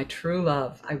that is my true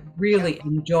love. I really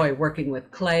enjoy working with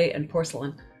clay and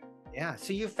porcelain. Yeah,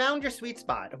 so you found your sweet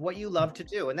spot of what you love to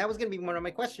do. And that was going to be one of my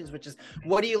questions, which is,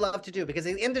 what do you love to do? Because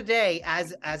at the end of the day,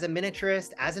 as a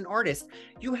miniaturist, as an artist,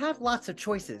 you have lots of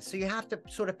choices. So you have to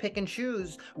sort of pick and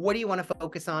choose. What do you want to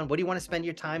focus on? What do you want to spend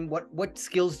your time? What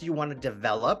skills do you want to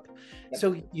develop?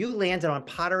 So you landed on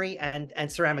pottery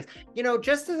and ceramics. You know,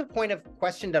 just as a point of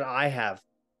question that I have,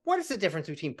 what is the difference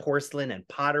between porcelain and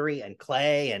pottery and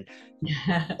clay? And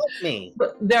help me.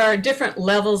 There are different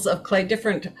levels of clay,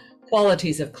 different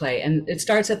qualities of clay, and it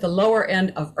starts at the lower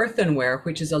end of earthenware,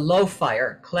 which is a low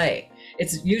fire clay.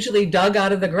 It's usually dug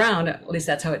out of the ground, at least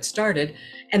that's how it started,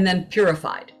 and then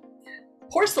purified.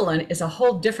 Porcelain is a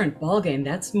whole different ballgame.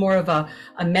 That's more of a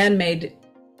man-made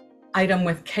item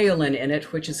with kaolin in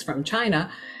it, which is from China,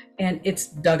 and it's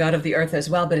dug out of the earth as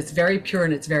well, but it's very pure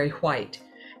and it's very white.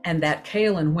 And that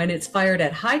kaolin, when it's fired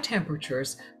at high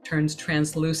temperatures, turns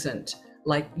translucent,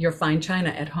 like your fine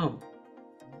china at home.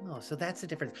 Oh, so that's the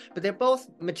difference. But they're both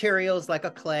materials like a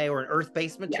clay or an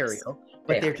earth-based material,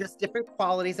 but they're just different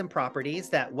qualities and properties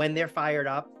that when they're fired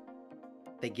up,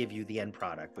 they give you the end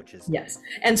product, which is... Yes.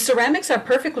 And ceramics are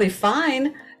perfectly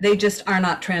fine. They just are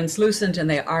not translucent and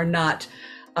they are not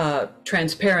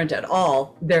transparent at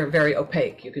all. They're very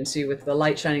opaque. You can see with the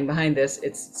light shining behind this,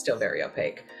 it's still very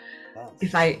opaque. Yes.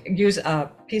 If I use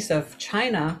a piece of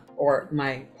china or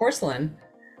my porcelain,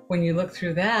 when you look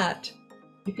through that,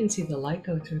 you can see the light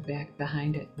go through back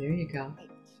behind it. There you go.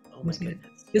 Oh my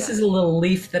goodness. This is a little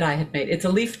leaf that I had made. It's a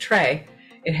leaf tray.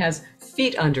 It has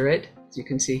feet under it, as you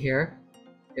can see here.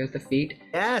 There's the feet.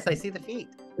 Yes, I see the feet.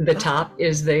 The top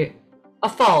is a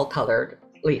fall colored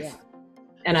leaf. Yeah.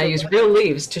 And so I use real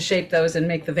leaves to shape those and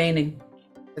make the veining.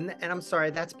 And I'm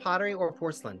sorry, that's pottery or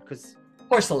porcelain? Because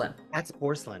porcelain. That's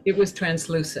porcelain. It was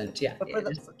translucent, yeah.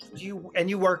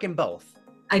 You work in both?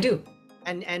 I do.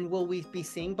 And will we be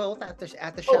seeing both at the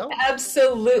show? Oh,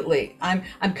 absolutely.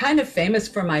 I'm kind of famous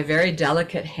for my very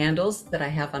delicate handles that I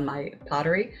have on my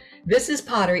pottery. This is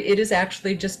pottery. It is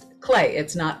actually just clay.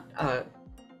 It's not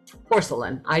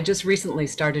porcelain. I just recently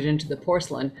started into the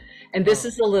porcelain, and this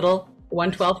is a little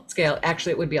 1/12 scale.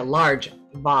 Actually, it would be a large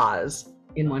vase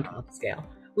in 1/12 scale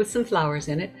with some flowers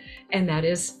in it, and that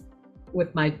is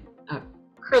with my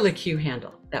curlicue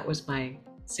handle. That was my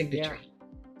signature. Yeah.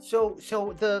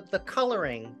 So the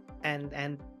coloring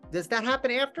and does that happen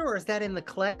after, or is that in the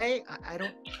clay? I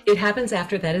don't. It happens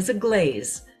after. That is a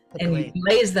glaze, and you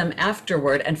glaze them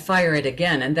afterward and fire it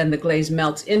again, and then the glaze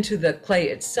melts into the clay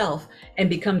itself and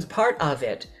becomes part of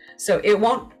it. So it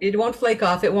won't flake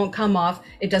off. It won't come off.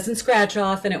 It doesn't scratch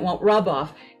off, and it won't rub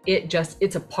off.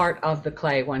 It's a part of the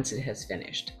clay once it has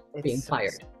finished being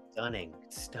fired. Stunning.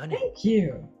 Thank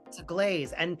you. It's a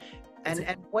glaze, and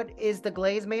what is the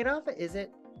glaze made of? Is it?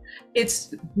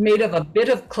 It's made of a bit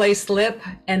of clay slip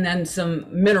and then some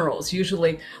minerals,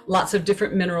 usually lots of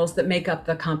different minerals that make up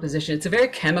the composition. It's a very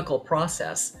chemical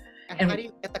process. And how do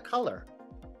you get the color?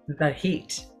 The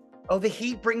heat. Oh, the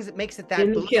heat makes it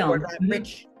that blue or that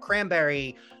rich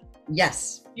cranberry.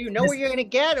 Yes. Do you know where you're going to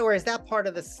get, or is that part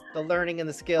of the learning and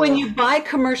the skill? When you buy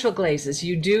commercial glazes,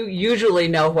 you do usually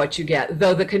know what you get,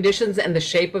 though the conditions and the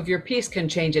shape of your piece can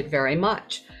change it very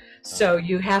much. So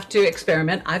you have to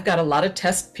experiment. I've got a lot of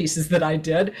test pieces that I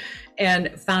did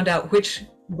and found out which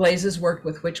glazes worked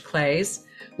with which clays,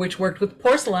 which worked with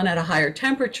porcelain at a higher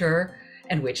temperature,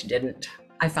 and which didn't.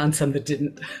 I found some that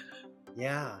didn't.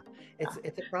 Yeah,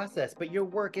 it's a process, but your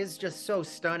work is just so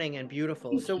stunning and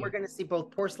beautiful. So we're going to see both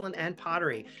porcelain and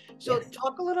pottery. So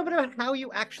talk a little bit about how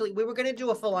you we were going to do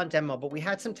a full-on demo, but we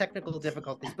had some technical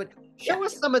difficulties. But show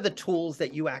us some of the tools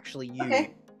that you actually use.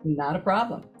 Okay. Not a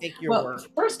problem. Take your work.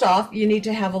 First off, you need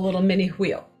to have a little mini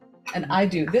wheel. And I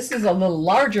do. This is a little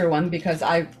larger one because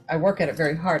I work at it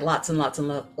very hard, lots and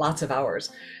lots of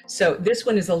hours. So this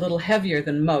one is a little heavier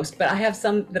than most, but I have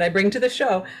some that I bring to the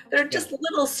show that are just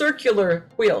little circular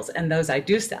wheels, and those I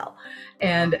do sell.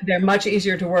 And they're much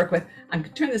easier to work with. I'm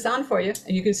going to turn this on for you,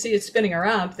 and you can see it spinning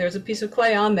around. There's a piece of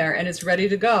clay on there, and it's ready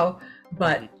to go.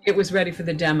 But it was ready for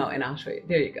the demo, and I'll show you.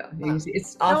 There you go. You can see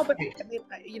it's off. No, but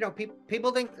you know,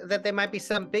 people think that there might be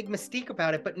some big mystique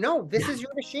about it, but no, this is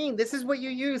your machine. This is what you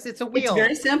use. It's a wheel. It's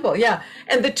very simple, yeah.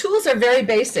 And the tools are very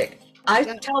basic. I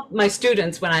tell my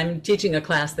students when I'm teaching a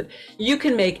class that you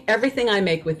can make everything I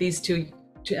make with these two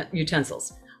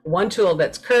utensils. One tool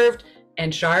that's curved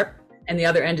and sharp, and the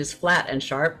other end is flat and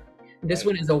sharp. This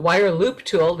one is a wire loop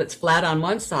tool that's flat on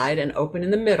one side and open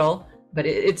in the middle, but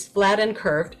it's flat and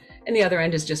curved. And the other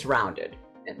end is just rounded.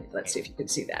 And let's see if you can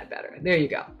see that better. There you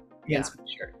go. Yeah.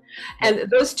 Sure. And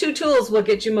those two tools will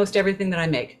get you most everything that I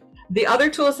make. The other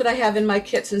tools that I have in my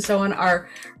kits and so on are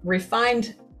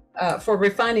refined for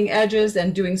refining edges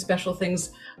and doing special things,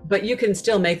 but you can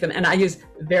still make them. And I use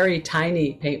very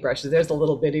tiny paintbrushes. There's a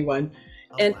little bitty one.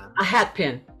 And a hat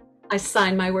pin. I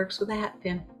sign my works with a hat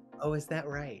pin. Oh, is that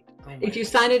right? Oh, if you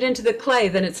sign it into the clay,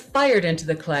 then it's fired into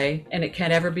the clay and it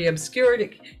can't ever be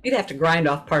obscured. You'd have to grind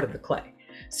off part of the clay.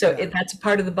 So that's a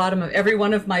part of the bottom of every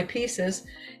one of my pieces.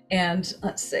 And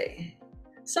let's see,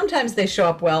 sometimes they show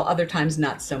up well, other times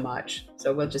not so much.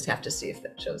 So we'll just have to see if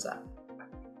that shows up.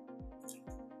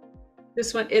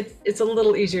 This one, it's a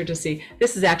little easier to see.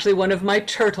 This is actually one of my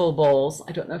turtle bowls.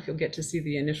 I don't know if you'll get to see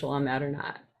the initial on that or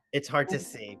not. It's hard to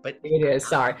see, but it is,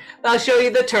 sorry. I'll show you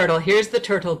the turtle. Here's the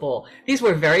turtle bowl. These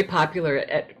were very popular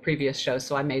at previous shows,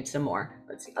 so I made some more.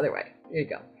 Let's see, other way. There you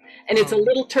go. And it's a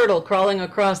little turtle crawling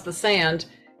across the sand,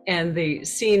 and the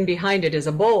scene behind it is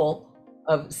a bowl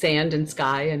of sand and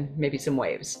sky and maybe some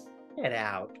waves. Get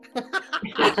out.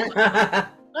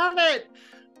 Love it.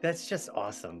 That's just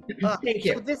awesome. Thank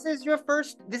you. So this is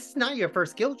not your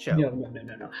first guild show. No.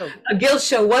 A guild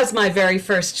show was my very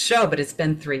first show, but it's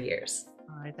been 3 years.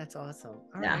 All right, that's awesome.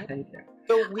 All yeah, right. thank you.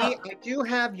 So I do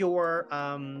have your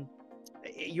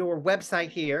website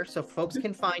here, so folks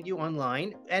can find you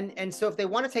online. And so if they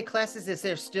want to take classes, is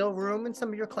there still room in some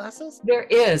of your classes? There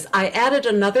is. I added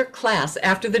another class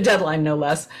after the deadline, no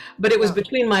less, but it was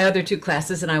between my other two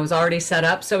classes and I was already set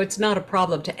up, so it's not a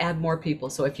problem to add more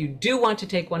people. So if you do want to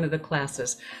take one of the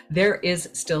classes, there is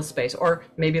still space, or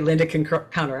maybe Linda can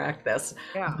counteract this.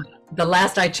 Yeah. The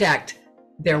last I checked,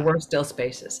 there were still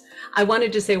spaces. I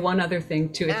wanted to say one other thing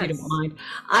too, if you don't mind.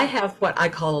 I have what I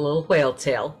call a little whale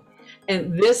tail.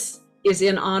 And this is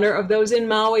in honor of those in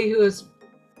Maui whose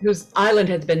island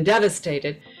has been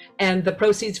devastated. And the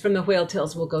proceeds from the whale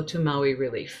tails will go to Maui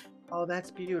Relief. Oh,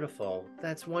 that's beautiful.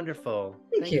 That's wonderful.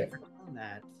 Thank you for doing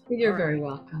that. You're very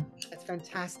welcome. That's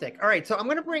fantastic. All right, so I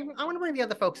want to bring the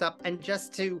other folks up, and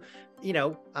just to,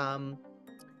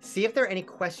 see if there are any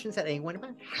questions that anyone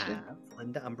might have.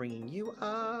 Linda, I'm bringing you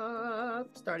up.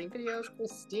 Starting videos,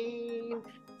 Christine.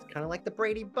 It's kind of like the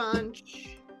Brady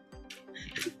Bunch.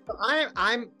 So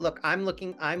I'm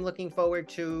looking forward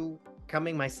to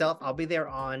coming myself. I'll be there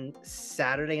on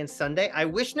Saturday and Sunday. I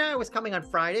wish now I was coming on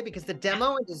Friday because the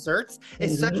demo and desserts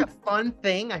is such a fun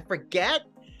thing. I forget,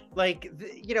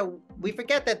 we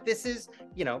forget that this is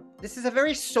a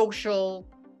very social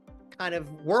kind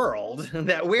of world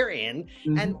that we're in,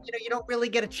 and you don't really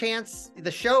get a chance.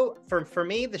 The show for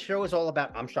me, the show is all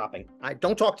about I'm shopping.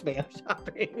 Don't talk to me, I'm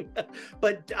shopping.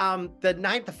 But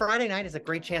the Friday night is a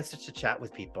great chance to chat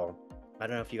with people. I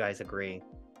don't know if you guys agree.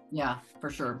 Yeah, for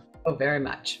sure. Oh, very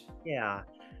much. Yeah.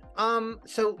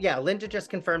 So yeah, Linda just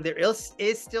confirmed there is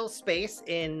still space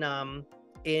in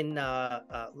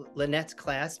Lynette's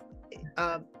class.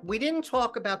 We didn't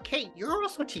talk about Kate. You're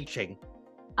also teaching.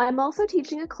 I'm also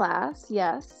teaching a class,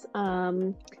 yes,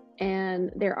 and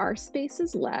there are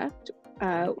spaces left.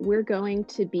 We're going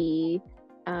to be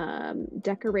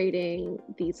decorating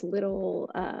these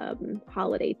little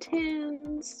holiday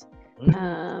tins,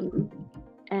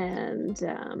 and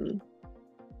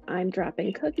I'm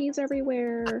dropping cookies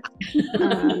everywhere,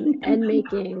 and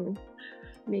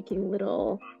making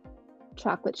little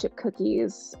chocolate chip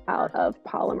cookies out of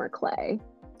polymer clay.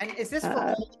 And is this for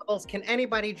all levels? Can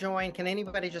anybody join? Can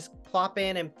anybody just plop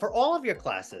in? And for all of your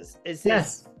classes, is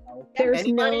this there's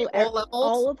anybody, all levels?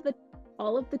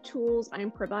 all of the tools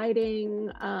I'm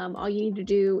providing. All you need to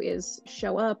do is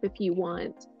show up. If you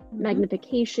want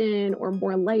magnification or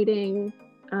more lighting,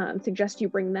 suggest you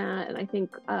bring that. And I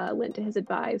think Linda has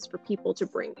advised for people to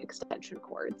bring extension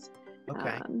cords.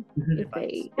 Okay.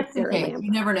 If they're okay.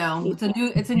 You never know.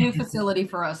 It's a new facility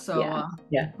for us, so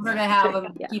we're gonna have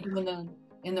them keep them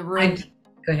in the room.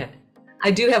 Go ahead.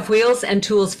 I do have wheels and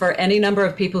tools for any number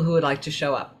of people who would like to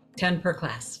show up. 10 per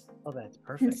class. Oh, that's And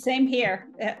perfect. same here.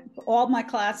 At all my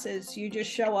classes, you just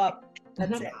show up.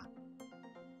 That's it.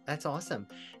 That's awesome.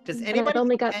 Does And anybody I've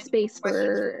only have got any space questions?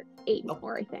 for 8 Oh.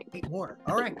 more, I think. 8 more.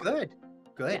 All right, good.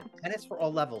 Good. Yeah. And it's for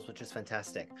all levels, which is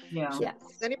fantastic. Yeah. So Yes.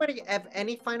 does anybody have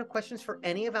any final questions for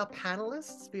any of our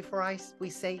panelists before we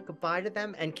say goodbye to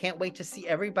them? And can't wait to see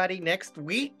everybody next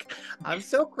week. I'm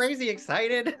so crazy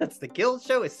excited. It's the guild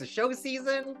show. It's the show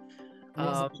season.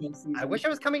 I wish I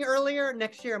was coming earlier.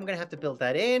 Next year, I'm going to have to build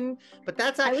that in. But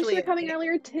that's I wish actually you were coming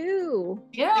earlier too.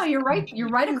 Yeah, you're right. You're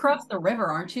right across the river,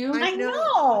 aren't you? I I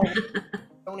know.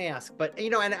 Don't ask, but you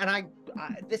know, and I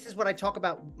this is what I talk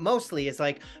about mostly is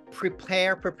like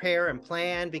prepare, and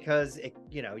plan, because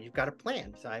you've got to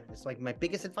plan. So it's like my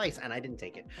biggest advice, and I didn't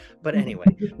take it. But anyway,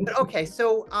 but okay,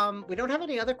 so we don't have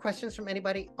any other questions from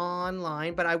anybody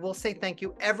online, but I will say thank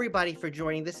you everybody for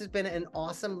joining. This has been an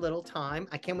awesome little time.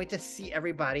 I can't wait to see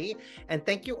everybody, and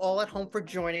thank you all at home for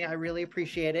joining. I really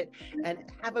appreciate it, and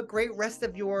have a great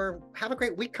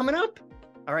week coming up.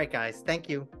 All right, guys. Thank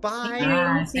you. Bye.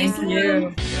 Thank you. See you Thank soon.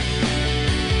 you.